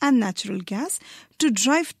 petroleum, and natural gas to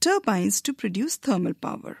drive turbines to produce thermal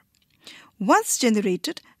power. Once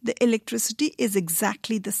generated, the electricity is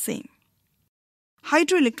exactly the same.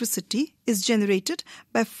 Hydroelectricity is generated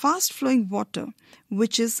by fast-flowing water,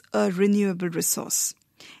 which is a renewable resource.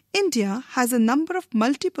 India has a number of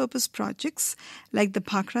multi-purpose projects like the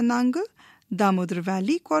Bhakra Nangal, Damodar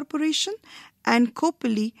Valley Corporation, and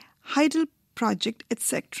Kopali Hydel Project,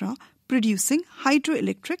 etc., producing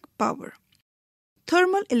hydroelectric power.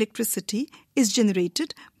 Thermal electricity is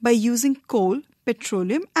generated by using coal,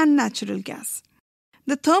 petroleum, and natural gas.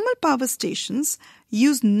 The thermal power stations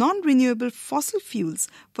use non-renewable fossil fuels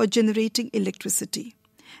for generating electricity.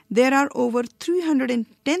 There are over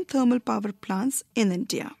 310 thermal power plants in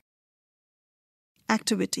India.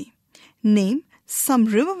 Activity. Name some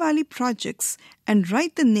river valley projects and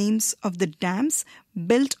write the names of the dams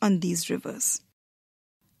built on these rivers.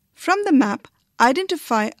 From the map,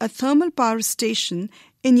 identify a thermal power station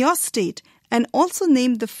in your state and also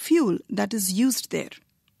name the fuel that is used there.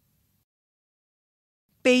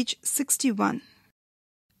 Page 61.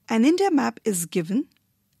 An India map is given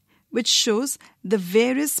which shows the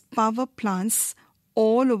various power plants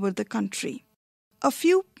all over the country. A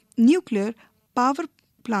few nuclear power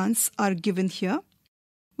plants are given here,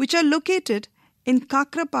 which are located in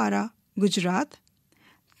Kakrapara, Gujarat,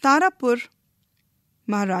 Tarapur,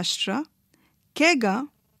 Maharashtra, Kega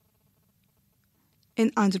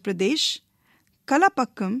in Andhra Pradesh,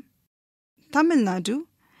 Kalapakkam, Tamil Nadu,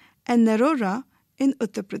 and Narora in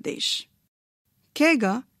Uttar Pradesh.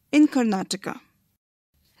 Kega in Karnataka.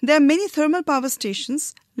 There are many thermal power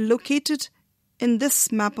stations located in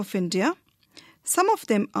this map of India. Some of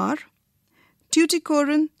them are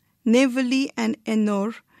Tuticorin, Neyveli, and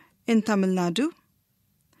Ennore in Tamil Nadu,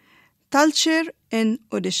 Talcher in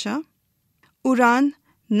Odisha, Uran,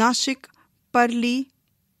 Nashik, Parli,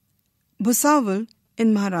 Bhusawal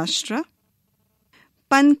in Maharashtra,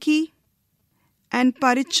 Panki and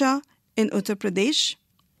Paricha in Uttar Pradesh,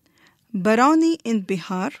 Barauni in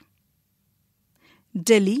Bihar,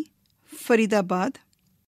 Delhi, Faridabad,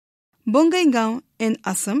 Bongaigaon in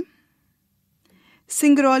Assam,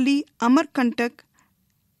 Singrauli, Amarkantak,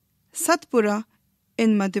 Satpura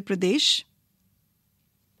in Madhya Pradesh,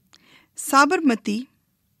 Sabarmati,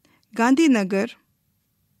 Gandhinagar,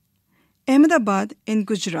 Ahmedabad in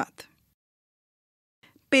Gujarat.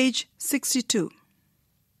 Page 62.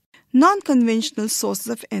 Non-conventional sources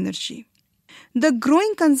of energy. The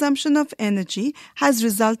growing consumption of energy has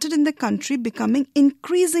resulted in the country becoming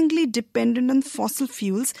increasingly dependent on fossil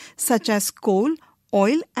fuels such as coal,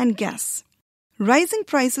 oil, and gas. Rising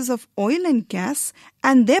prices of oil and gas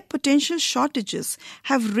and their potential shortages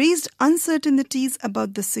have raised uncertainties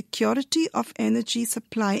about the security of energy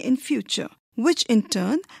supply in future, which in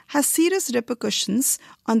turn has serious repercussions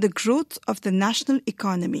on the growth of the national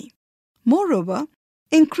economy. Moreover,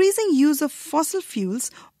 increasing use of fossil fuels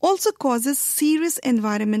also causes serious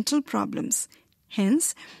environmental problems.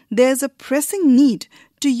 Hence, there is a pressing need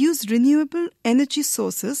to use renewable energy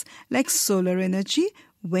sources like solar energy,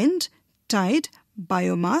 wind, tide,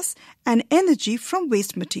 biomass, and energy from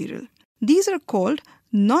waste material. These are called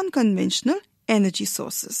non-conventional energy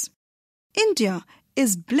sources. India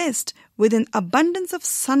is blessed with an abundance of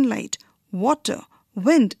sunlight, water,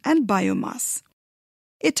 wind, and biomass.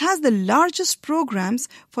 It has the largest programs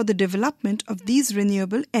for the development of these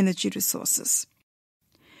renewable energy resources.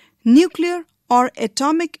 Nuclear or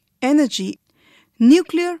atomic energy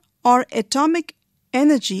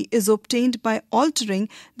is obtained by altering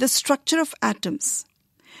the structure of atoms.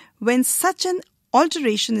 When such an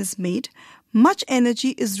alteration is made, much energy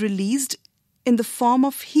is released in the form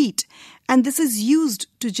of heat, and this is used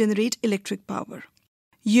to generate electric power.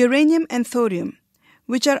 Uranium and thorium,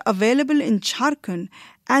 which are available in Jharkhand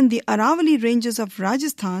and the Aravalli ranges of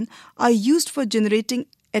Rajasthan, are used for generating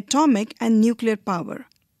atomic and nuclear power.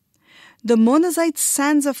 The monazite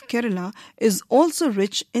sands of Kerala is also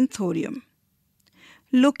rich in thorium.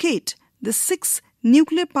 Locate the 6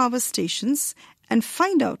 nuclear power stations and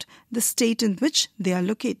find out the state in which they are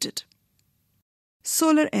located.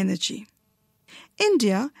 Solar energy.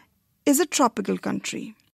 India is a tropical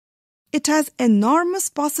country. It has enormous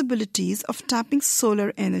possibilities of tapping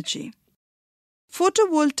solar energy.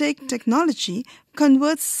 Photovoltaic technology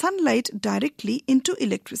converts sunlight directly into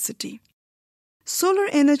electricity. Solar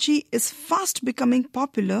energy is fast becoming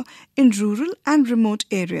popular in rural and remote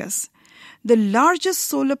areas. The largest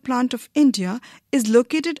solar plant of India is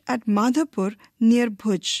located at Madhapur near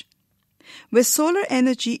Bhuj, where solar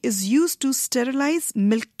energy is used to sterilize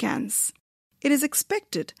milk cans. It is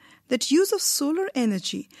expected that use of solar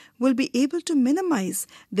energy will be able to minimize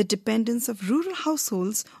the dependence of rural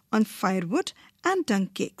households on firewood and dung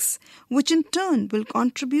cakes, which in turn will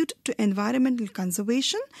contribute to environmental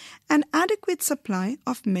conservation and adequate supply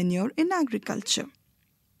of manure in agriculture.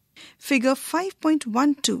 Figure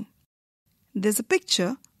 5.12. There's a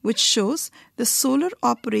picture which shows the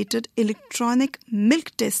solar-operated electronic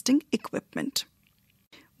milk testing equipment.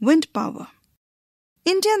 Wind power.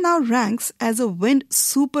 India now ranks as a wind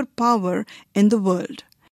superpower in the world.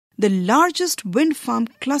 The largest wind farm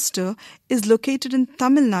cluster is located in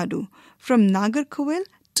Tamil Nadu, from Nagarkoil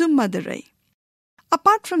to Madurai.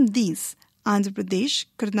 Apart from these, Andhra Pradesh,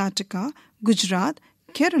 Karnataka, Gujarat,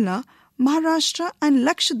 Kerala, Maharashtra and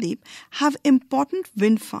Lakshadweep have important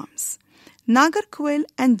wind farms. Nagarkoil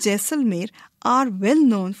and Jaisalmer are well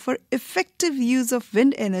known for effective use of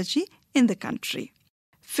wind energy in the country.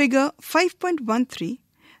 Figure 5.13.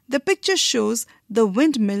 The picture shows the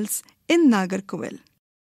windmills in Nagarkoil.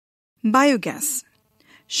 Biogas.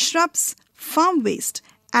 Shrubs, farm waste,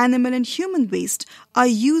 animal and human waste are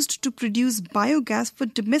used to produce biogas for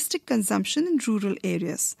domestic consumption in rural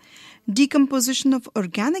areas. Decomposition of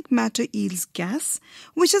organic matter yields gas,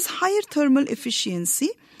 which has higher thermal efficiency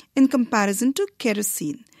in comparison to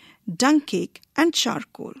kerosene, dung cake and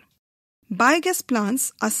charcoal. Biogas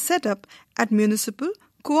plants are set up at municipal,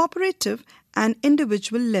 cooperative and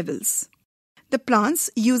individual levels. The plants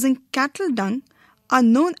using cattle dung are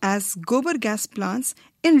known as gobar gas plants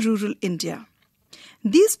in rural India.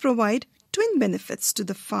 These provide twin benefits to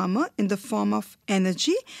the farmer in the form of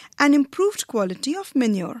energy and improved quality of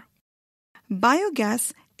manure.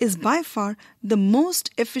 Biogas is by far the most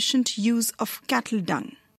efficient use of cattle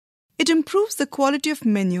dung. It improves the quality of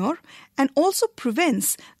manure and also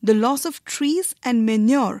prevents the loss of trees and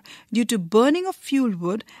manure due to burning of fuel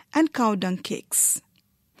wood and cow dung cakes.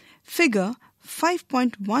 Figure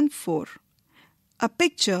 5.14. A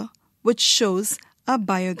picture which shows a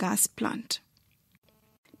biogas plant.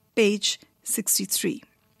 Page 63.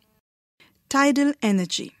 Tidal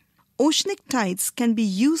energy. Oceanic tides can be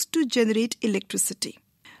used to generate electricity.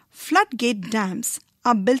 Floodgate dams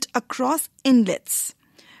are built across inlets.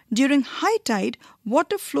 During high tide,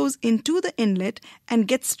 water flows into the inlet and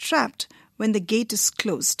gets trapped when the gate is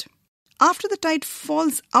closed. After the tide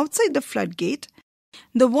falls outside the floodgate,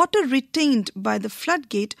 the water retained by the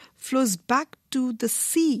floodgate flows back to the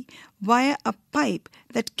sea via a pipe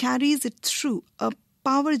that carries it through a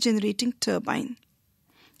power-generating turbine.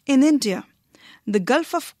 In India, the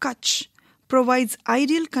Gulf of Kutch provides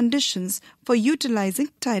ideal conditions for utilizing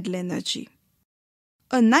tidal energy.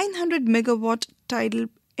 A 900 megawatt tidal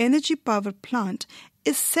energy power plant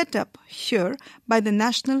is set up here by the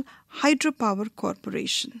National Hydropower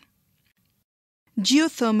Corporation.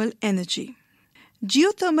 Geothermal energy.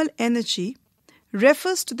 Geothermal energy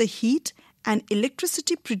refers to the heat and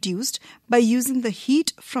electricity produced by using the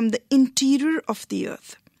heat from the interior of the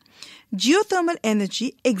earth. Geothermal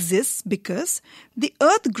energy exists because the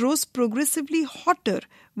earth grows progressively hotter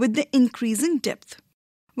with the increasing depth.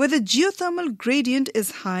 Where the geothermal gradient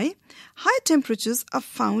is high, high temperatures are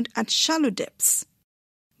found at shallow depths.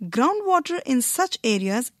 Groundwater in such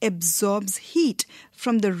areas absorbs heat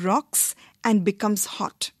from the rocks and becomes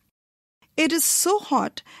hot. It is so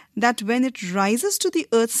hot that when it rises to the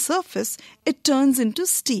Earth's surface, it turns into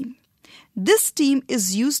steam. This steam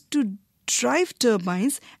is used to drive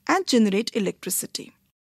turbines and generate electricity.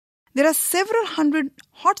 There are several hundred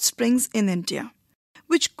hot springs in India,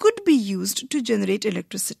 which could be used to generate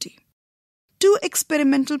electricity. 2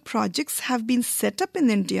 experimental projects have been set up in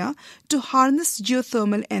India to harness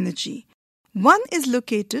geothermal energy. One is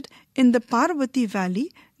located in the Parvati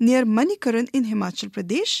Valley near Manikaran in Himachal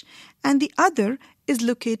Pradesh, and the other is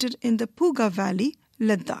located in the Puga Valley,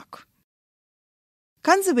 Ladakh.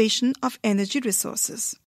 Conservation of energy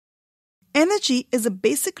resources. Energy is a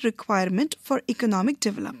basic requirement for economic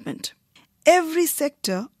development. Every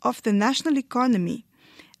sector of the national economy,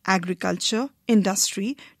 agriculture,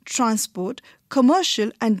 industry, transport,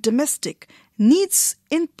 commercial and domestic, needs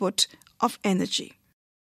input of energy.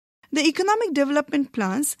 The economic development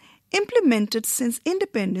plans implemented since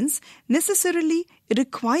independence necessarily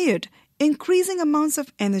required increasing amounts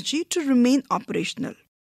of energy to remain operational.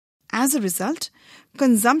 As a result,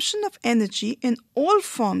 consumption of energy in all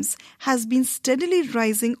forms has been steadily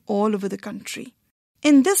rising all over the country.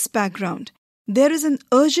 In this background, there is an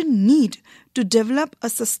urgent need to develop a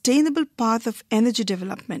sustainable path of energy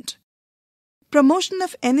development. Promotion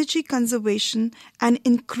of energy conservation and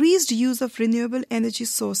increased use of renewable energy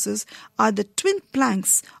sources are the twin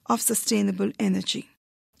planks of sustainable energy.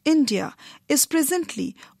 India is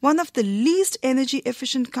presently one of the least energy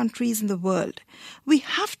efficient countries in the world. We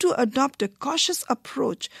have to adopt a cautious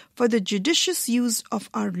approach for the judicious use of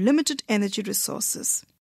our limited energy resources.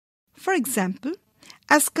 For example,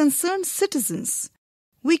 as concerned citizens,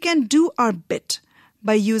 we can do our bit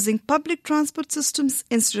by using public transport systems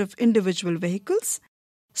instead of individual vehicles,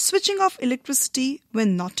 switching off electricity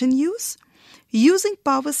when not in use, using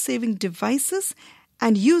power-saving devices,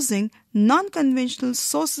 and using non-conventional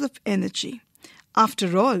sources of energy.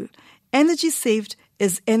 After all, energy saved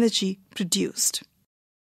is energy produced.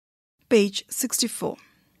 Page 64.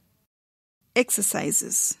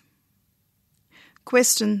 Exercises.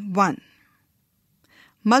 Question 1.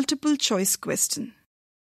 Multiple choice question.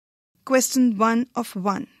 Question 1 of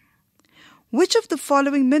 1. Which of the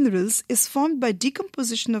following minerals is formed by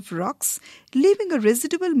decomposition of rocks, leaving a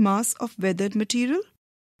residual mass of weathered material?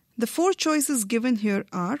 The 4 choices given here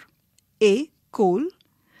are A. Coal,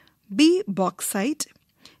 B. Bauxite,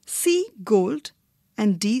 C. Gold,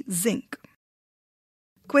 and D. Zinc.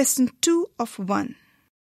 Question 2 of 1.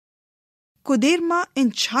 Koderma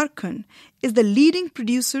in Jharkhand is the leading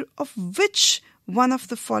producer of which one of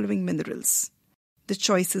the following minerals? The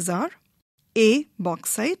choices are A.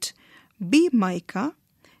 Bauxite, B. Mica,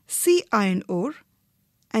 C. Iron ore,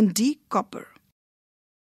 and D. Copper.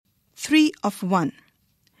 3 of 1.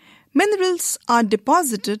 Minerals are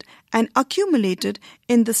deposited and accumulated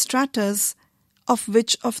in the stratas of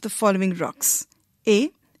which of the following rocks?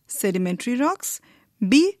 A. Sedimentary rocks,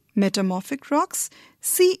 B. Metamorphic rocks,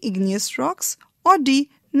 C. Igneous rocks, or D.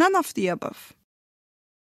 None of the above.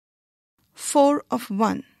 4 of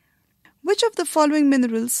 1. Which of the following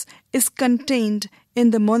minerals is contained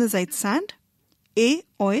in the monazite sand? A.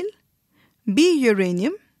 Oil, B.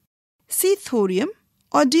 Uranium, C. Thorium,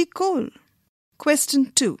 or D. Coal.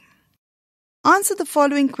 Question 2. Answer the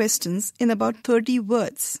following questions in about 30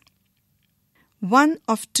 words. 1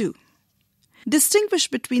 of 2. Distinguish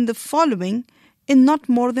between the following in not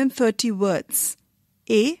more than 30 words.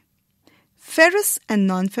 A. Ferrous and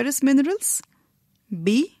non-ferrous minerals.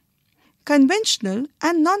 B. Conventional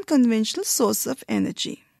and non-conventional source of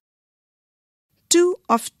energy. 2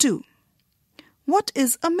 of 2. What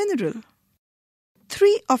is a mineral?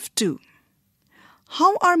 3 of 2.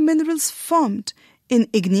 How are minerals formed in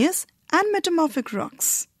igneous and metamorphic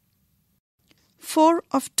rocks? 4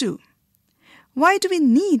 of 2. Why do we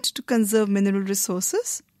need to conserve mineral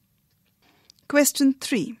resources? Question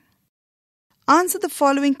 3. Answer the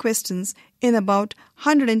following questions in about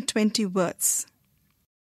 120 words.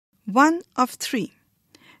 1 of 3.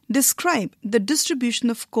 Describe the distribution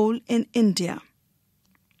of coal in India.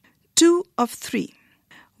 2 of 3.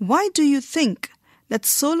 Why do you think that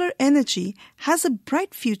solar energy has a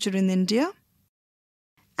bright future in India?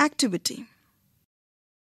 Activity.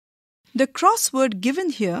 The crossword given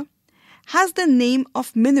here has the name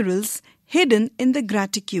of minerals hidden in the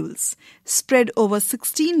graticules, spread over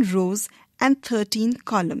 16 rows and 13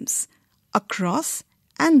 columns, across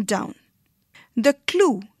and down. The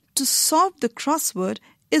clue to solve the crossword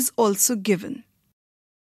is also given.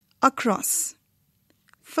 Across.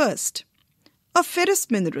 First, a ferrous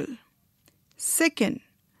mineral. Second,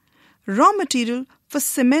 raw material for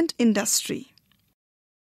cement industry.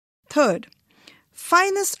 Third,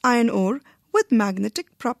 finest iron ore with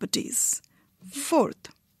magnetic properties. Fourth,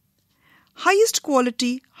 highest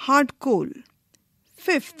quality hard coal.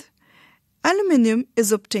 Fifth, aluminium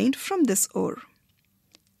is obtained from this ore.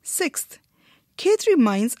 Sixth, Khetri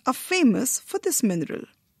mines are famous for this mineral.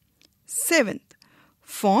 Seventh,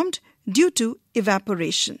 formed due to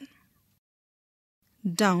evaporation.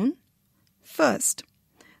 Down. First,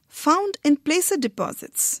 found in placer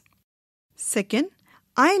deposits. Second,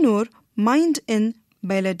 iron ore mined in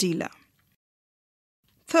Bailadila.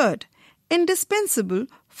 Third, indispensable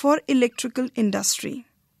for electrical industry.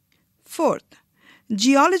 Fourth,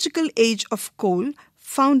 geological age of coal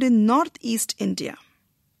found in northeast India.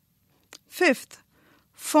 Fifth,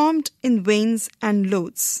 formed in veins and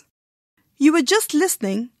lodes. You were just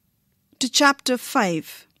listening to Chapter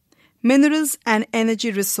 5, Minerals and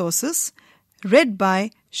Energy Resources, read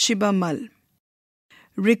by Shiba Mal.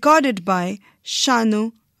 Recorded by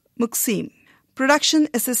Shanu Muqsim. Production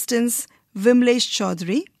assistance Vimlesh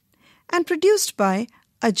Chaudhary, and produced by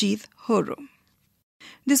Ajit Horo.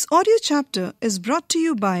 This audio chapter is brought to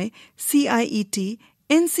you by CIET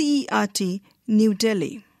NCERT, New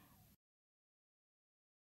Delhi.